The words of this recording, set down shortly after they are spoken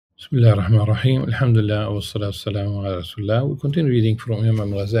Bismillah ar-Rahman ar-Rahim. Alhamdulillah wa salatu wassalamu ala Rasulullah. We continue reading from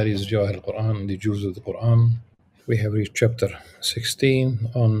Imam Al-Ghazali's Jawahir al-Quran, the Jewels of the Quran. We have reached chapter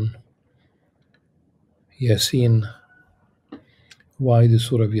 16 on Yasin, why the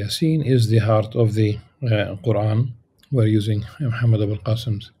Surah of Yasin is the heart of the Quran. We're using Muhammad Abul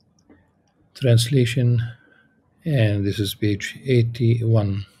Qasim's translation, and this is page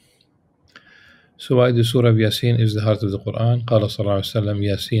 81. So why the Surah of Yasin is the heart of the Quran? قال صلى الله عليه وسلم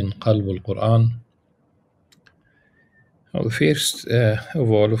Yasin قلب القرآن. Well, first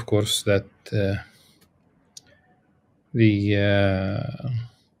of all, of course, that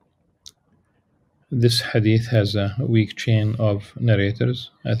this hadith has a weak chain of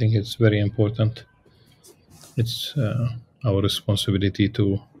narrators. I think it's very important. It's our responsibility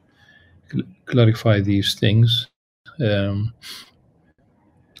to clarify these things.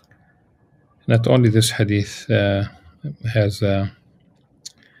 Not only this hadith has a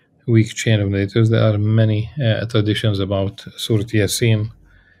weak chain of narrators, there are many traditions about Surah Yasin.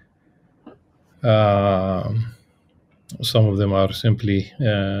 Some of them are simply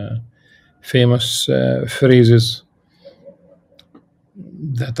famous phrases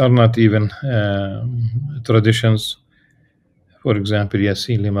that are not even traditions. For example,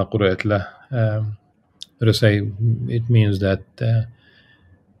 Yasin lima qura'at lah. It means that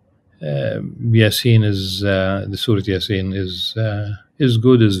Yasin is the Surah Yasin is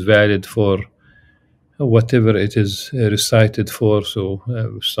good, is valid for whatever it is recited for. So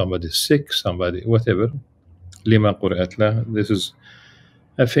somebody is sick, somebody whatever. Lima qura'at lah. This is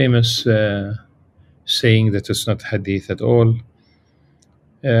a famous saying that is not hadith at all.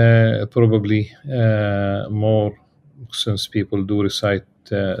 Probably more, since people do recite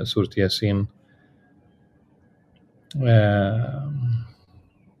Surah Yasin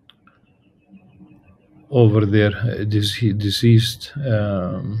over their deceased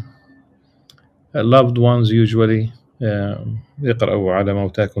loved ones, usually. اقرأوا على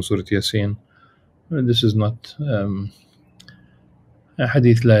موتاكم سورة ياسين. This is not a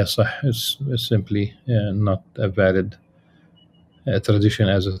hadith لا يصح. It's simply not a valid tradition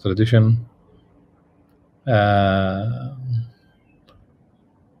as a tradition.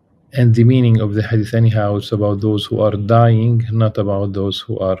 And the meaning of the hadith anyhow, it's about those who are dying, not about those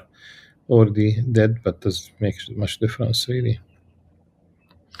who are already dead, but doesn't make much difference really.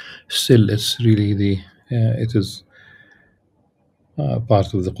 Still, it's really it is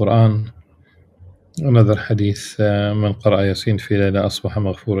part of the Quran. Another hadith, من قرأ ياسين في ليلة أصبح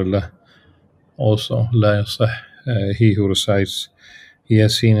مغفورا له. Also, لا يصح. He who recites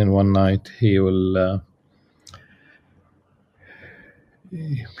Yasin in one night, he will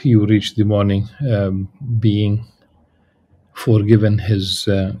reach the morning being forgiven his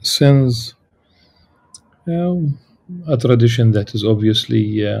sins. A tradition that is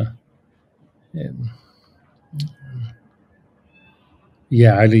obviously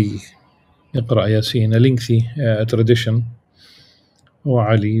Ya Ali اقرأ ياسين, a lengthy tradition.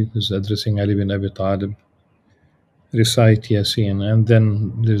 Ali is addressing Ali bin Abi Talib, recite Yasin, and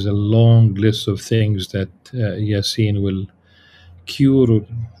then there's a long list of things that Yasin will cure.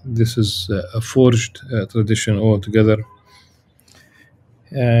 This is a forged tradition altogether,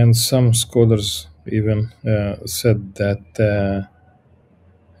 and some scholars even said that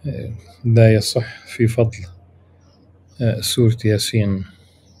لا يصح في فضل سورة ياسين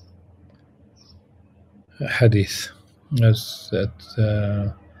hadith, as that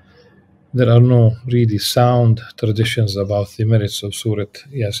there are no really sound traditions about the merits of Surah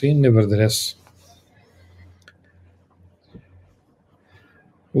Yasin. Nevertheless,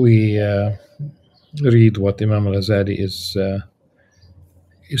 we read what Imam Al-Ghazali is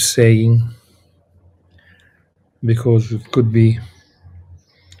saying, because it could be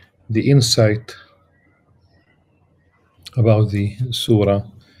the insight about the surah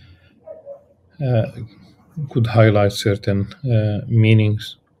could highlight certain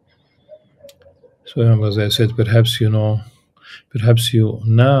meanings. So Imam Ghazali said, perhaps you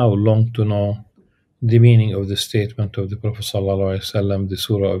now long to know the meaning of the statement of the Prophet ﷺ, the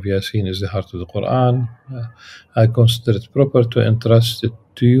Surah of Yasin is the heart of the Quran. I consider it proper to entrust it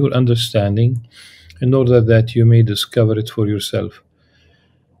to your understanding in order that you may discover it for yourself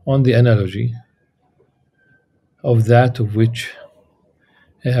on the analogy of that of which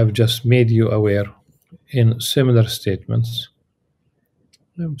I have just made you aware in similar statements,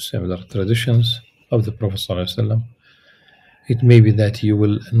 similar traditions of the Prophet ﷺ. It may be that you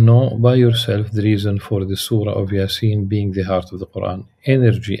will know by yourself the reason for the Surah of Yasin being the heart of the Quran.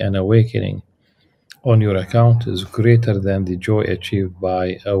 Energy and awakening on your account is greater than the joy achieved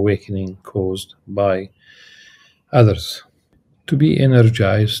by awakening caused by others. to be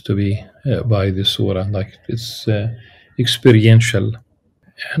energized to be by the surah, like it's experiential,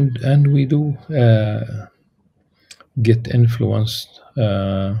 and we do get influenced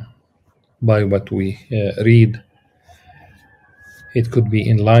by what we read. It could be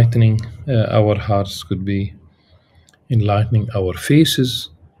enlightening our hearts, could be enlightening our faces.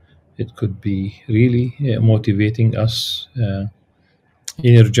 It could be really motivating us,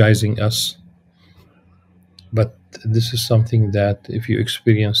 energizing us. But this is something that if you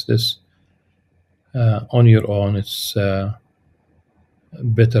experience this on your own, it's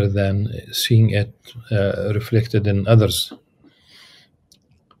better than seeing it reflected in others.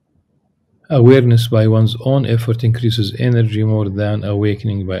 Awareness by one's own effort increases energy more than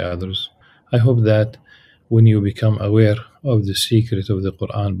awakening by others. I hope that when you become aware of the secret of the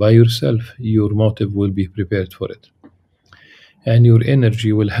Quran by yourself, your motive will be prepared for it. And your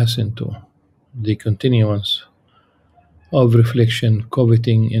energy will hasten to the continuance of reflection,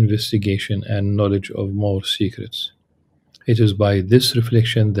 coveting, investigation, and knowledge of more secrets. It is by this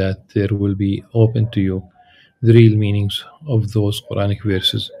reflection that there will be open to you the real meanings of those Quranic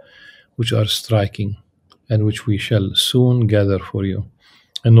verses, which are striking and which we shall soon gather for you,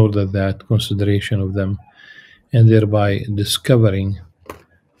 in order that consideration of them and thereby discovering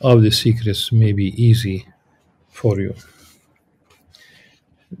of the secrets may be easy for you.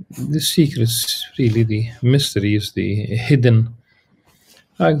 The secrets, really, the mysteries, the hidden,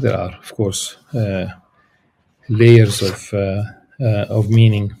 like there are, of course, layers of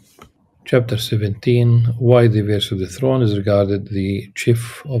meaning. Chapter 17, why the verse of the throne is regarded the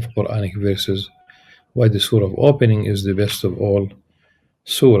chief of Quranic verses, why the surah of opening is the best of all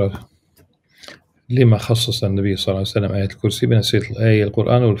surah. لما خصص النبي صلى الله عليه وسلم آية الكرسي بنسيت الآية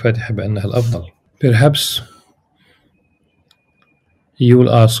القرآن والفاتحة بأنها الأفضل. Perhaps you will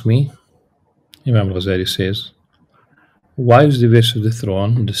ask me, Imam Al-Ghazali says, why is the verse of the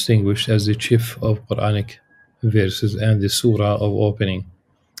throne distinguished as the chief of Quranic verses and the surah of opening?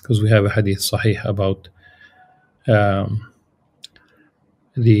 Because we have a hadith sahih about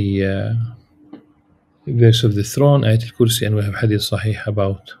the verse of the throne, Ayat al-Kursi, and we have hadith sahih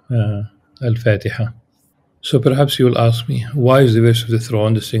about Al-Fatiha. So perhaps you will ask me, why is the verse of the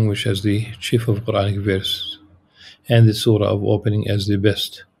throne distinguished as the chief of Quranic verses and the surah of opening as the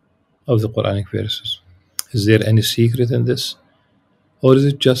best of the Quranic verses? Is there any secret in this? Or is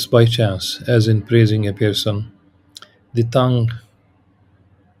it just by chance, as in praising a person, the tongue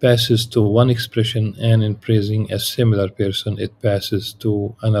passes to one expression, and in praising a similar person it passes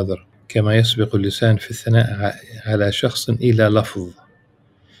to another. كما يسبق اللسان في الثناء على شخص إلى لفظ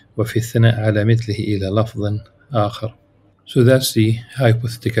وفي الثناء على مثله إلى لفظ آخر. So that's the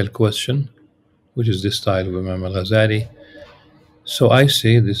hypothetical question, which is the style of Imam Al-Ghazali. So I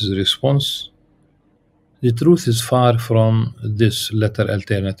say this is a response. The truth is far from this latter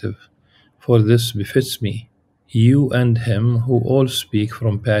alternative, for this befits me, you and him who all speak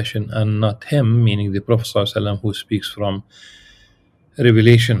from passion, and not him, meaning the Prophet ﷺ, who speaks from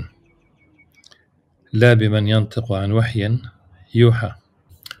revelation. لا بمن ينطق عن وحي يوحى.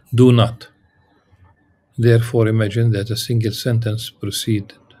 Do not therefore imagine that a single sentence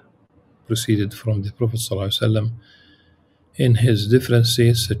proceeded from the Prophet ﷺ in his different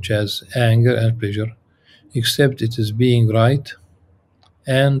states, such as anger and pleasure, except it is being right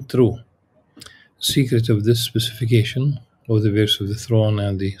and true. Secret of this specification of the verse of the throne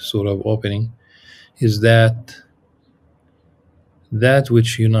and the surah of opening is that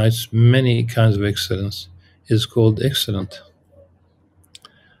which unites many kinds of excellence is called excellent.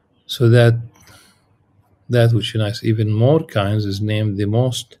 So that which unites even more kinds is named the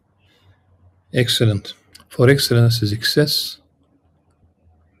most excellent. For excellence is excess,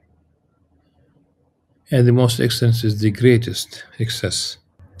 and the most excellence is the greatest excess.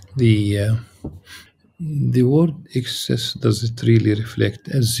 The word excess, does it really reflect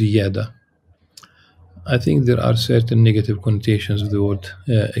as ziyada? I think there are certain negative connotations of the word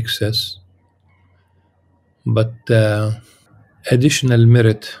excess, but additional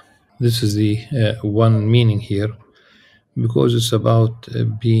merit, this is the one meaning here, because it's about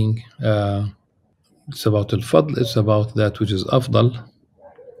being, it's about al-fadl, it's about that which is afdal,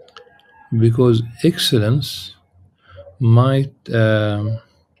 because excellence might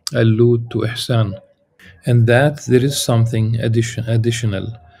allude to ihsan, and that there is something additional,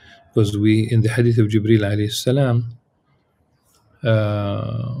 because we, in the hadith of Jibreel alayhi salam,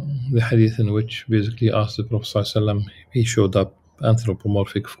 the hadith in which basically asked the Prophet ﷺ, he showed up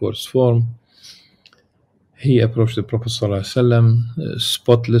anthropomorphic, of course, form. He approached the Prophet ﷺ,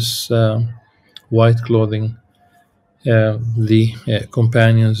 spotless white clothing. The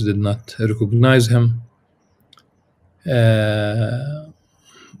companions did not recognize him, Uh,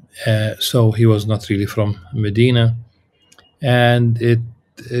 so he was not really from Medina, and it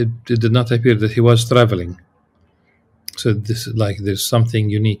did not appear that he was traveling. So this like there's something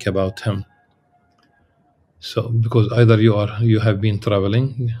unique about him. So because either you have been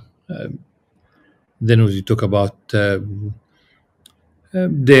traveling, uh, then we talk about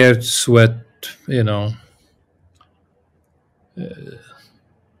dirt, sweat, you know,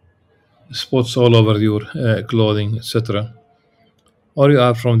 spots all over your clothing, etc. Or you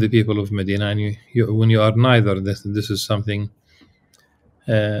are from the people of Medina, and when you are neither, this is something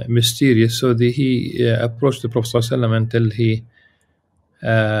mysterious. So he approached the Prophet ﷺ until he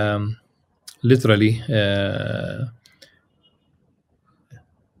um, literally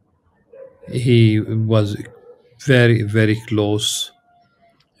he was very very close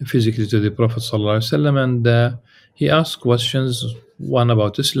physically to the Prophet ﷺ, and he asked questions, one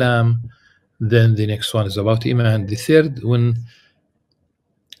about Islam, then the next one is about Iman. The third, when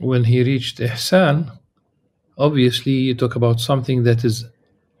he reached Ihsan, obviously you talk about something that is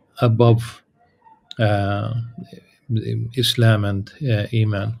above uh, Islam and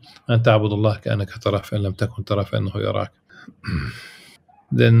Iman. أن تعبد الله كأنك تراه فإن لم تكن تراه فإنه يراك.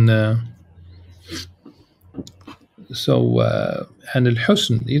 Then and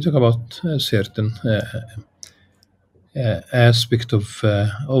al-husn, you talk about a certain aspect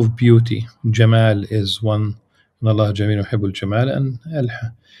of beauty. Jamal is one. إن الله جميل يحب الجمال, and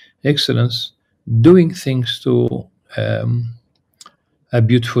excellence, doing things to a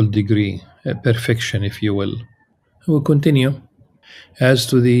beautiful degree, perfection, if you will. We'll continue. As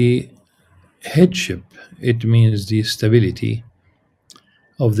to the headship, it means the stability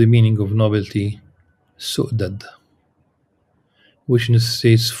of the meaning of nobility, su'dad, which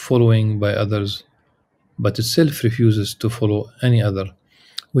necessitates following by others, but itself refuses to follow any other.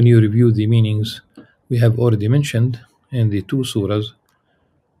 When you review the meanings we have already mentioned in the two surahs,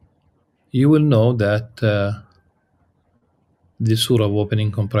 you will know that the surah of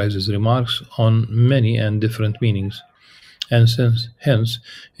opening comprises remarks on many and different meanings, and hence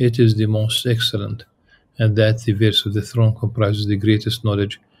it is the most excellent, and that the verse of the throne comprises the greatest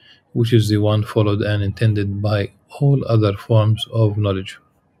knowledge, which is the one followed and intended by all other forms of knowledge.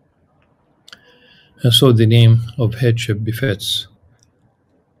 And so the name of headship befits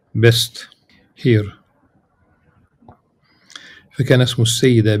best here. فكان اسم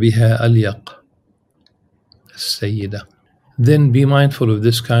السيدة بها أليق. السيدة. Then be mindful of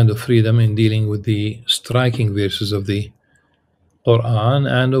this kind of freedom in dealing with the striking verses of the Qur'an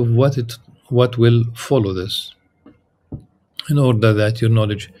and of what will follow this, in order that your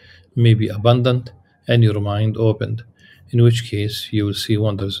knowledge may be abundant and your mind opened, in which case you will see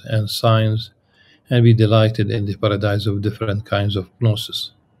wonders and signs and be delighted in the paradise of different kinds of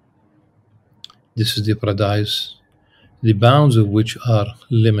gnosis. This is the paradise, the bounds of which are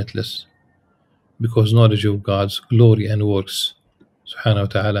limitless, because knowledge of God's glory and works, subhanahu wa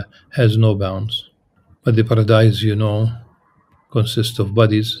ta'ala, has no bounds. But the paradise, consists of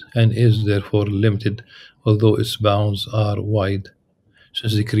bodies and is therefore limited, although its bounds are wide,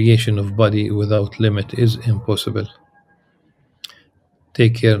 since the creation of body without limit is impossible.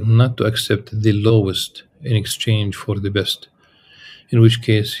 Take care not to accept the lowest in exchange for the best, in which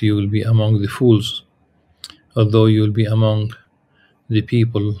case you will be among the fools, although you will be among the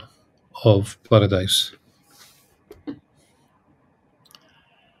people of paradise.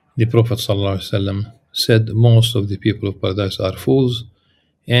 The Prophet ﷺ said, most of the people of paradise are fools,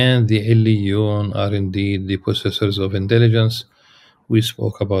 and the Illiyun are indeed the possessors of intelligence. We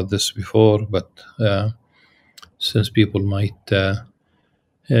spoke about this before, but since people might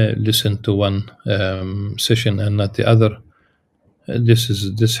listen to one session and not the other,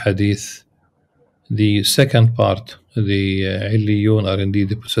 this hadith, the second part, the Illiyun are indeed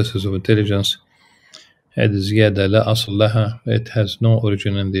the possessors of intelligence, زيادة لا أصل لها, it has no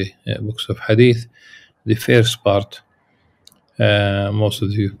origin in the books of hadith. The first part, most of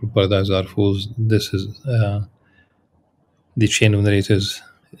the people of paradise are fools, this is the chain of narrators,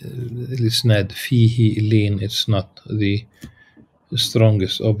 الإسناد فيه لين, it's not the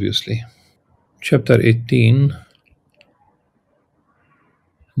strongest, obviously. Chapter 18,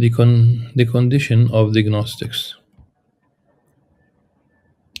 the condition of the Gnostics.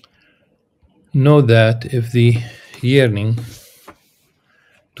 Know that if the yearning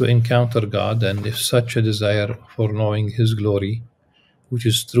to encounter God, and if such a desire for knowing His glory, which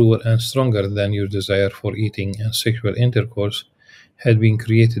is truer and stronger than your desire for eating and sexual intercourse, had been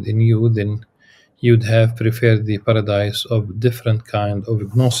created in you, then you'd have preferred the paradise of different kind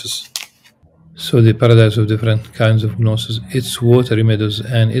of gnosis. So the paradise of different kinds of gnosis, its watery meadows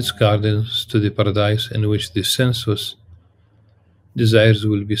and its gardens to the paradise in which the sensuous desires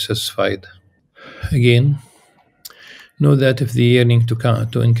will be satisfied. Again, know that if the yearning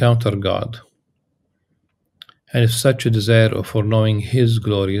to encounter God, and if such a desire for knowing His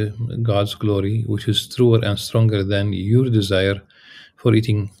glory, God's glory, which is truer and stronger than your desire for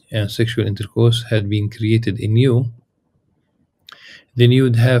eating and sexual intercourse, had been created in you, then you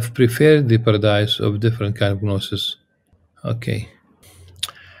would have preferred the paradise of different kind of gnosis. Okay.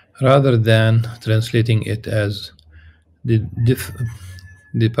 Rather than translating it as the dif-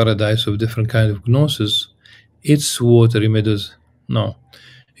 the paradise of different kind of gnosis, its watery meadows. No,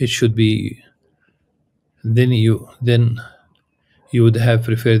 it should be then you would have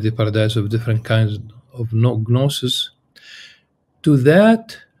preferred the paradise of different kinds of gnosis to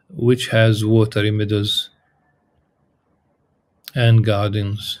that which has watery meadows and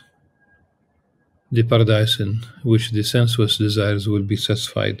gardens, the paradise in which the sensuous desires will be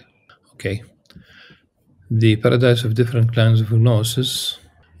satisfied. Okay, the paradise of different kinds of gnosis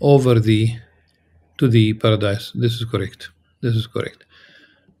over the to the paradise. This is correct. This is correct.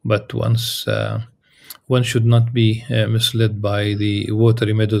 But one should not be misled by the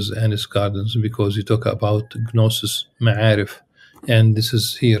watery meadows and its gardens, because you talk about gnosis, ma'arif, and this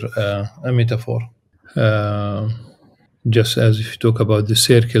is here a metaphor. Uh, just as if you talk about the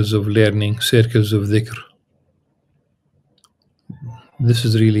circles of learning, circles of dhikr, this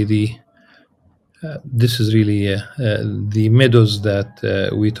is really the meadows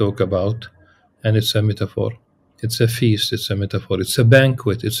that we talk about, and it's a metaphor. It's a feast. It's a metaphor. It's a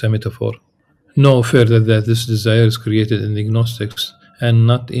banquet. It's a metaphor. Know further that this desire is created in the Gnostics and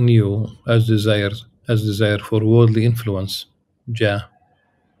not in you as desire for worldly influence. Jah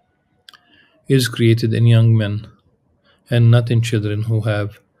is created in young men and not in children who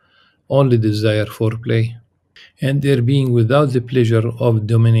have only desire for play, and their being without the pleasure of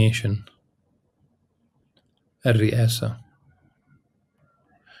domination, الرئاسة.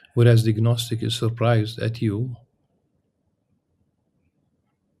 Whereas the Gnostic is surprised at you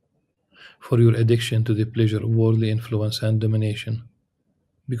for your addiction to the pleasure of worldly influence and domination,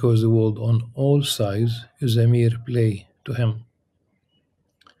 because the world on all sides is a mere play to him.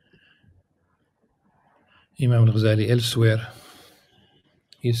 Imam Al-Ghazali elsewhere,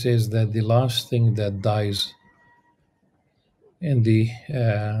 he says that the last thing that dies in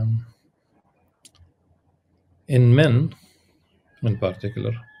in men in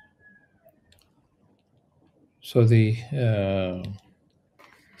particular, so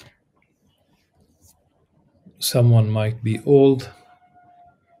someone might be old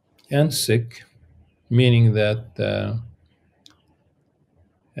and sick, meaning that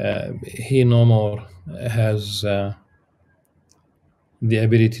he no more has the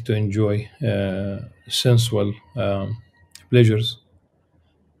ability to enjoy sensual pleasures,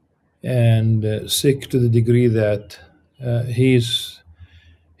 and sick to the degree that he's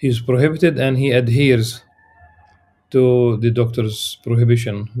prohibited, and he adheres to the doctor's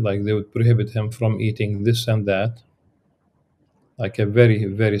prohibition, like they would prohibit him from eating this and that, like a very,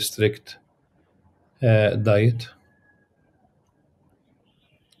 very strict diet.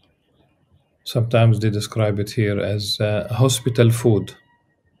 Sometimes they describe it here as hospital food,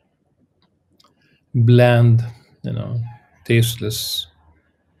 bland, tasteless.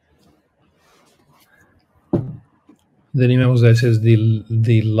 Then Imam Ghazali says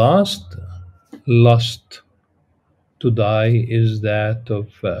the last lust to die is that of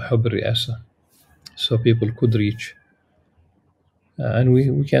hub ri'asa. So people could reach, and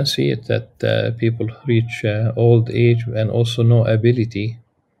we can see it, that people reach old age and also no ability.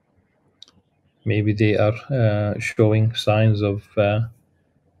 Maybe they are showing signs of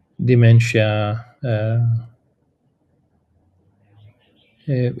dementia,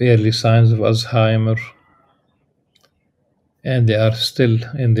 early signs of Alzheimer, and they are still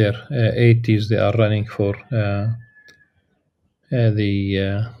in their 80s. They are running for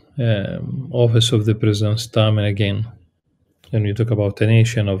the office of the president time and again. When you talk about a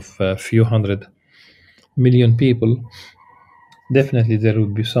nation of a few 100 million people, definitely there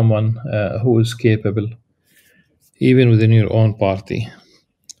would be someone who is capable, even within your own party,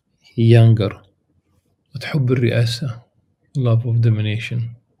 younger. But حب الرئاسة, love of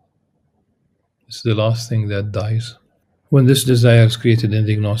domination, is the last thing that dies. When this desire is created in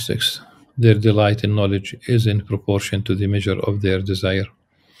the Gnostics, their delight in knowledge is in proportion to the measure of their desire.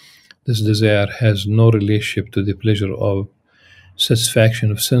 This desire has no relationship to the pleasure of satisfaction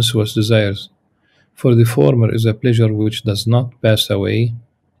of sensuous desires, for the former is a pleasure which does not pass away,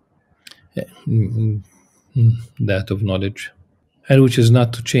 that of knowledge, and which is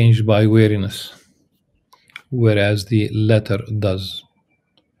not to change by weariness, whereas the latter does.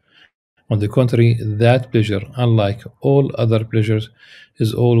 On the contrary, that pleasure, unlike all other pleasures,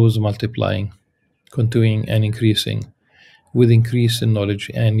 is always multiplying, continuing and increasing, with increase in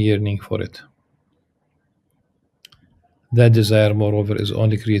knowledge and yearning for it. That desire, moreover, is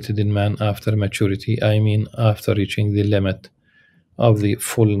only created in man after maturity, I mean, after reaching the limit of the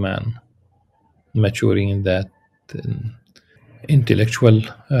full man, maturing in that intellectual,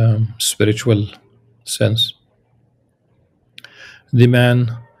 spiritual sense. The man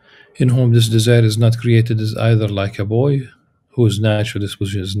in whom this desire is not created is either like a boy whose natural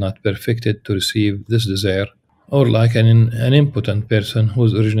disposition is not perfected to receive this desire, or like an impotent person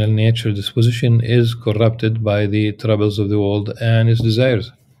whose original natural disposition is corrupted by the troubles of the world and its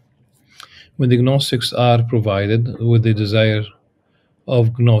desires. When the Gnostics are provided with the desire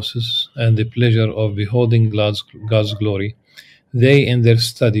of gnosis and the pleasure of beholding God's glory, they, in their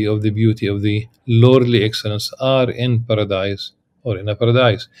study of the beauty of the lordly excellence, are in paradise, or in a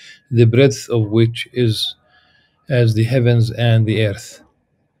paradise, the breadth of which is as the heavens and the earth.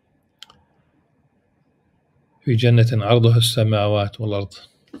 في جنة عرضها السماوات والأرض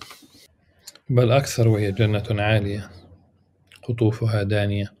بل أكثر وهي جنة عالية قطوفها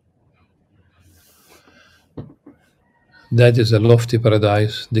دانية. That is a lofty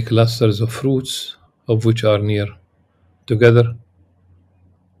paradise, the clusters of fruits of which are near together,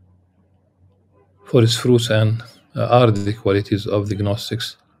 for its fruits and are the qualities of the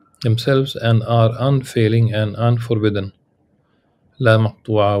Gnostics themselves and are unfailing and unforbidden, لا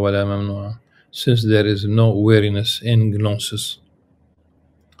مقطوعة ولا ممنوعة, since there is no weariness in Gnosis.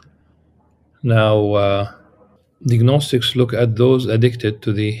 Now, the Gnostics look at those addicted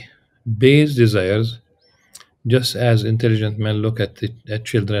to the base desires just as intelligent men look at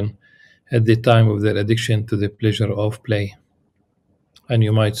children at the time of their addiction to the pleasure of play. And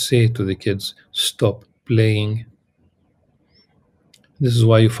you might say to the kids, stop playing. This is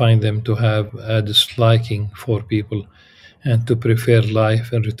why you find them to have a disliking for people and to prefer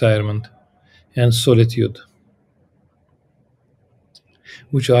life and retirement and solitude,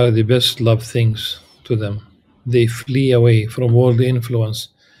 which are the best loved things to them. They flee away from worldly influence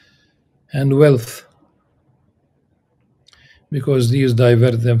and wealth because these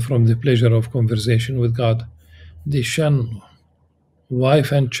divert them from the pleasure of conversation with God. They shun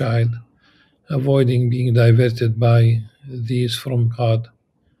wife and child, avoiding being diverted by these from God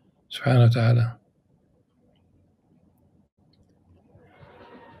subhanahu wa ta'ala.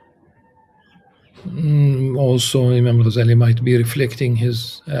 Also, Imam Al-Ghazali might be reflecting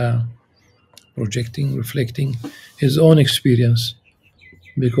his own experience,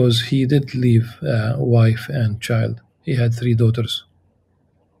 because he did leave wife and child. He had 3 daughters.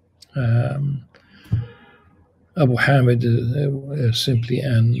 Abu Hamid simply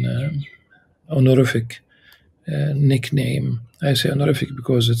an honorific nickname. I say honorific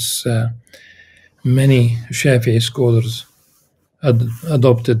because it's many Shafi'i scholars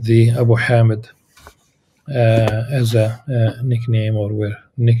adopted the Abu Hamid as a nickname, or were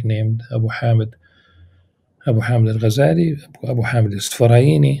nicknamed Abu Hamid al-Ghazali, Abu Hamid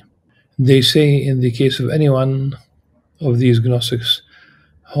al-Sfaraini. They say in the case of any one of these Gnostics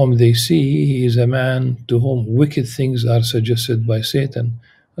whom they see, he is a man to whom wicked things are suggested by Satan.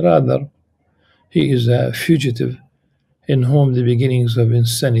 Rather, he is a fugitive in whom the beginnings of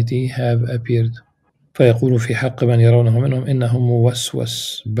insanity have appeared. فيقول في حق من يرونه منهم إنه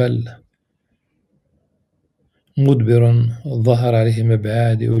موسوس بل مدبر ظهر عليه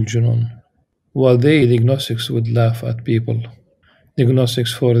مبادئ الجنون. While they, the Gnostics, would laugh at people, the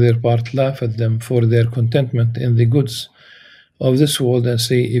Gnostics for their part laugh at them for their contentment in the goods of this world and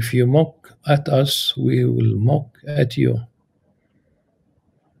say, if you mock at us, we will mock at you.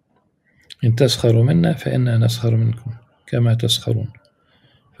 إن تسخروا منا فإنا نسخر منكم كما تسخرون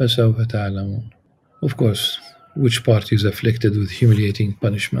فسوف تعلمون. Of course, which party is afflicted with humiliating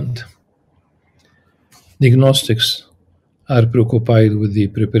punishment? The Gnostics are preoccupied with the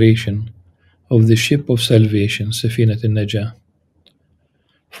preparation of the ship of salvation, Safinat al-Najah,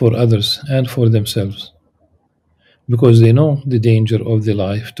 for others and for themselves, because they know the danger of the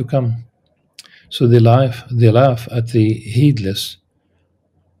life to come. So they laugh at the heedless,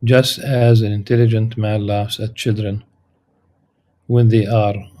 just as an intelligent man laughs at children when they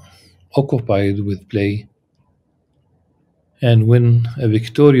are occupied with play, and when a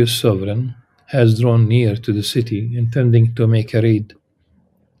victorious sovereign has drawn near to the city intending to make a raid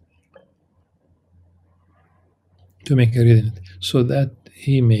in it, so that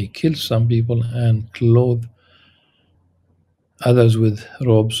he may kill some people and clothe others with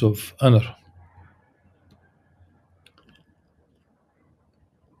robes of honor.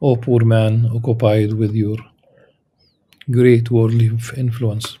 O poor man occupied with your great worldly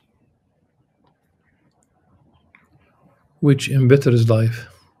influence, which embitters life,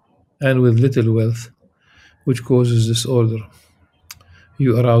 and with little wealth, which causes disorder.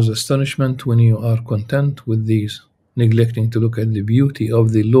 You arouse astonishment when you are content with these, neglecting to look at the beauty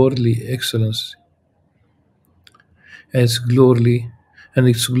of the lordly excellence and its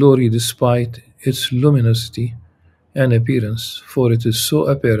glory despite its luminosity and appearance, for it is so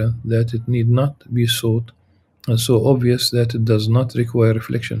apparent that it need not be sought, and so obvious that it does not require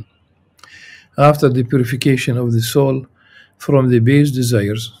reflection. After the purification of the soul from the base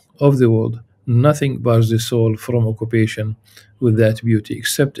desires of the world, nothing bars the soul from occupation with that beauty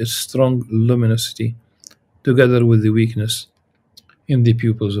except its strong luminosity, together with the weakness in the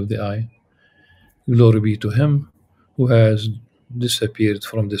pupils of the eye. Glory be to him who has disappeared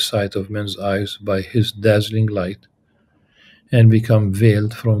from the sight of men's eyes by his dazzling light, and become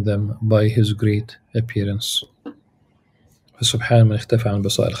veiled from them by his great appearance. فسبحان من اختفى عن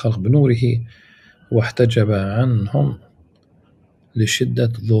بصائر الخلق بنوره واحتجب عنهم لشدة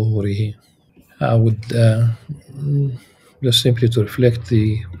ظهوره. I would just simply to reflect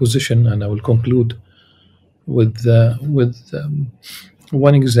the position, and I will conclude with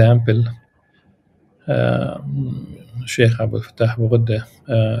one example. Sheikh Abdul Fattah Bughdeh,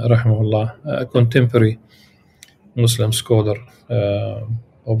 rahimahullah, a contemporary Muslim scholar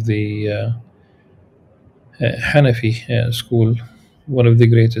of the Hanafi school, one of the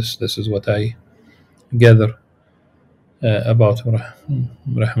greatest. This is what I gather about him,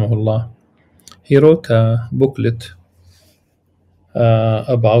 rahimahullah. He wrote a booklet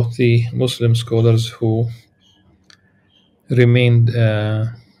about the Muslim scholars who remained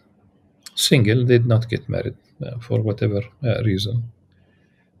single, did not get married for whatever reason.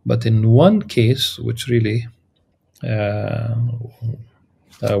 But in one case, which really I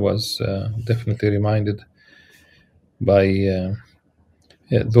was definitely reminded by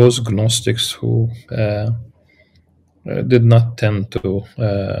those Gnostics who did not tend to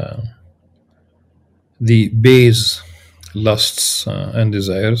the base lusts and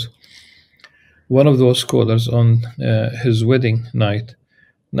desires. One of those scholars on his wedding night.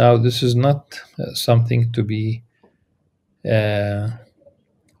 Now, this is not something to be, this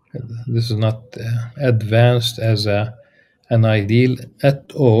is not advanced as an ideal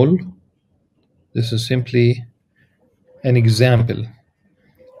at all. This is simply an example,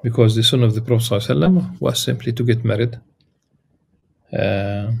 because the Sunnah of the Prophet ﷺ was simply to get married.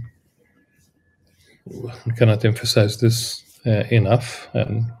 We cannot emphasize this enough,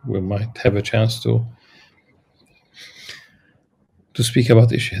 and we might have a chance to speak about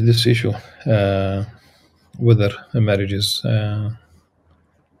this issue, whether a marriage is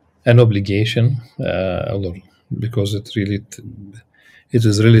an obligation, because it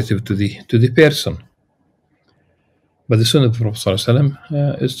is relative to the person. But the Sunnah of the Prophet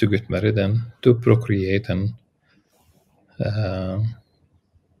ﷺ is to get married and to procreate, and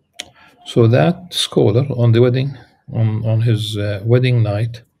so that scholar on the wedding, on his wedding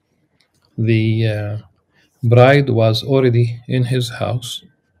night, the bride was already in his house,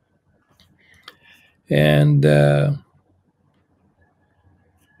 and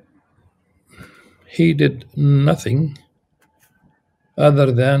he did nothing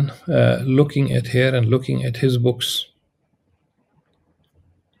other than looking at her and looking at his books.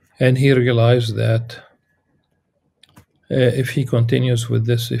 And he realized that if he continues with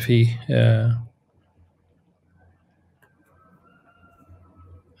this, if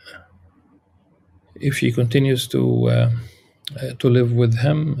she continues to live with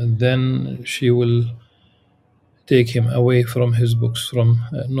him, then she will take him away from his books, from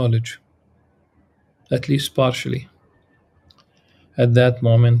knowledge, at least partially. At that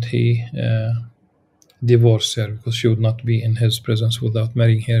moment, he divorced her, because she would not be in his presence without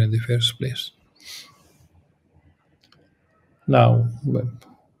marrying her in the first place. Now,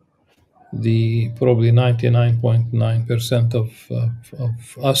 the probably 99.9% of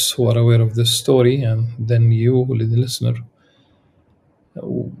us who are aware of this story, and then you, the listener,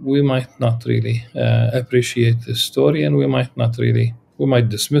 we might not really appreciate this story, and we might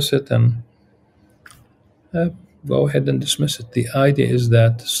dismiss it and go ahead and dismiss it. The idea is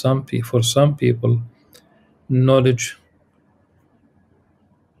that for some people, knowledge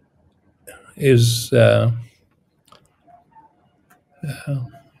is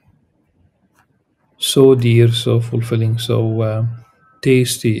so dear, so fulfilling, so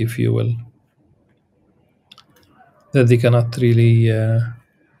tasty, if you will, that they cannot really,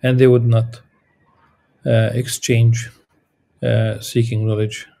 and they would not exchange seeking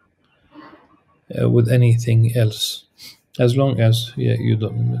knowledge with anything else. as long as you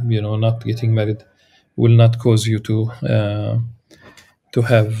don't, not getting married will not cause you to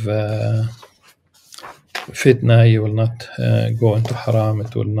have fitna. You will not go into haram.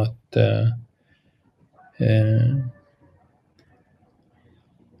 It will not uh,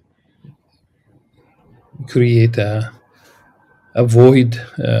 create a void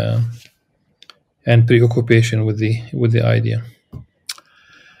and preoccupation with the idea.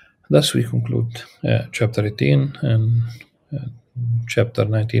 Thus, we conclude chapter 18 and chapter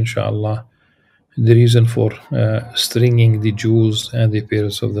 19, inshallah. The reason for stringing the jewels and the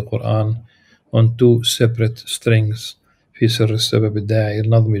pairs of the Quran on two separate strings. في سر السبب الداعي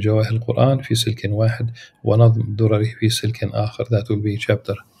لنظم جواهر القرآن في سلك واحد ونظم درره في سلك آخر. That will be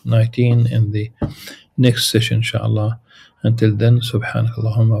chapter 19 in the next session, inshallah. Until then, سبحانك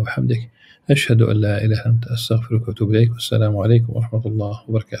اللهم وبحمدك أشهد أن لا إله إلا أنت أستغفرك وأتوب إليك. والسلام عليكم ورحمة الله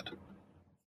وبركاته.